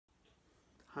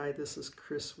Hi, this is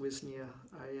Chris Wisnia.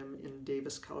 I am in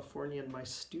Davis, California in my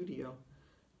studio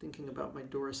thinking about my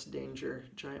Doris Danger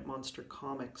Giant Monster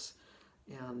comics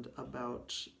and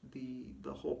about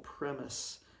the whole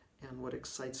premise and what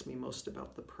excites me most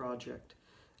about the project,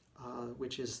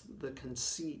 which is the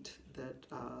conceit that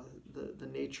the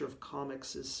nature of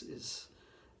comics is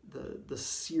the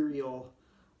serial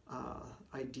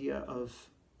idea of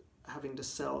having to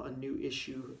sell a new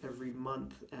issue every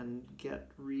month and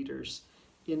get readers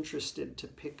interested to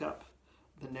pick up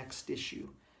the next issue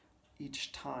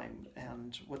each time.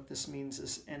 And what this means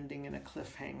is ending in a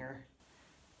cliffhanger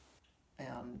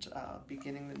and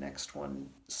beginning the next one,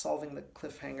 solving the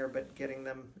cliffhanger but getting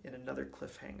them in another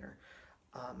cliffhanger.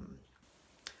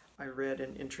 I read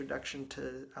an introduction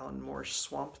to Alan Moore's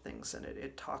Swamp Things, and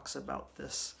it talks about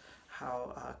this,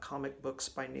 how comic books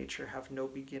by nature have no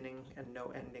beginning and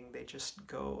no ending. They just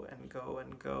go and go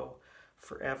and go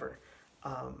forever.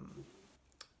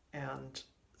 And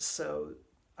so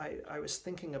I was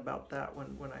thinking about that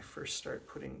when I first started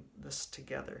putting this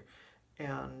together.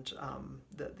 And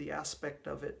the aspect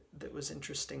of it that was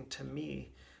interesting to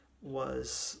me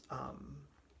was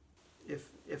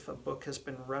if a book has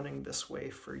been running this way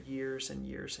for years and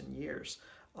years and years,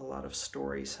 a lot of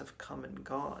stories have come and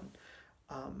gone.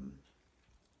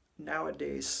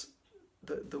 Nowadays,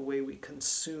 the way we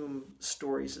consume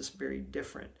stories is very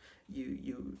different.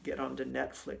 You get onto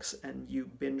Netflix and you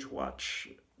binge watch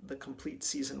the complete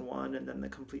season 1 and then the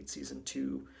complete season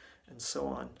 2 and so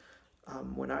on.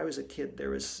 When I was a kid,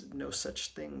 there was no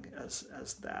such thing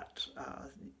as that.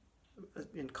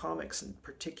 In comics in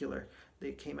particular,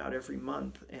 they came out every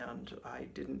month, and I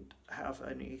didn't have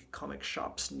any comic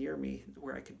shops near me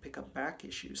where I could pick up back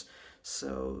issues.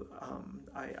 So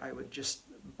I would just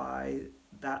buy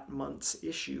that month's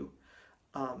issue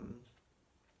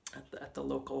at the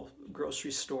local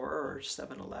grocery store or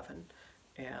 7-Eleven.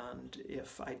 And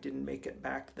if I didn't make it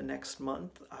back the next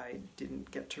month, I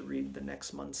didn't get to read the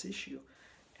next month's issue.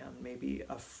 And maybe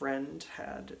a friend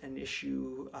had an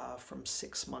issue from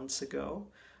 6 months ago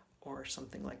or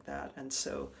something like that. And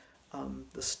so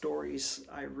the stories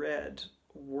I read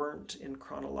weren't in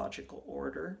chronological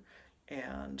order,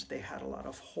 and they had a lot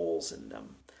of holes in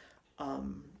them.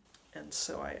 And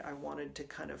so I wanted to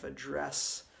kind of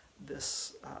address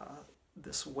this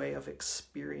way of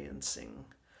experiencing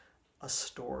a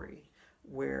story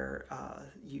where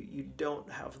you don't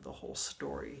have the whole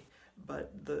story,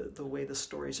 but the way the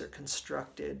stories are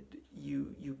constructed,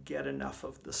 you get enough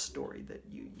of the story that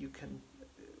you can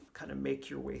kind of make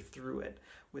your way through it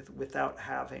without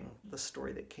having the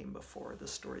story that came before, the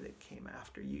story that came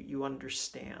after. You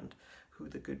understand who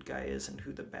the good guy is and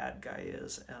who the bad guy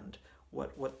is and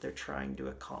what they're trying to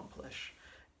accomplish.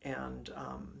 And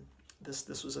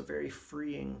this was a very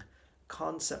freeing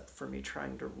concept for me,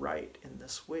 trying to write in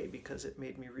this way, because it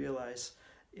made me realize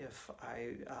if I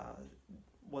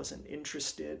wasn't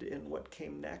interested in what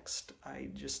came next, I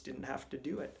just didn't have to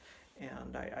do it.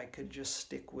 And I could just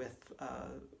stick with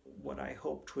what I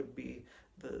hoped would be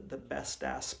the best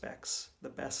aspects, the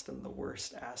best and the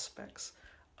worst aspects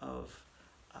of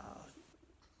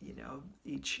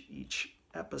each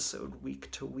episode, week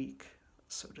to week,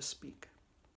 so to speak.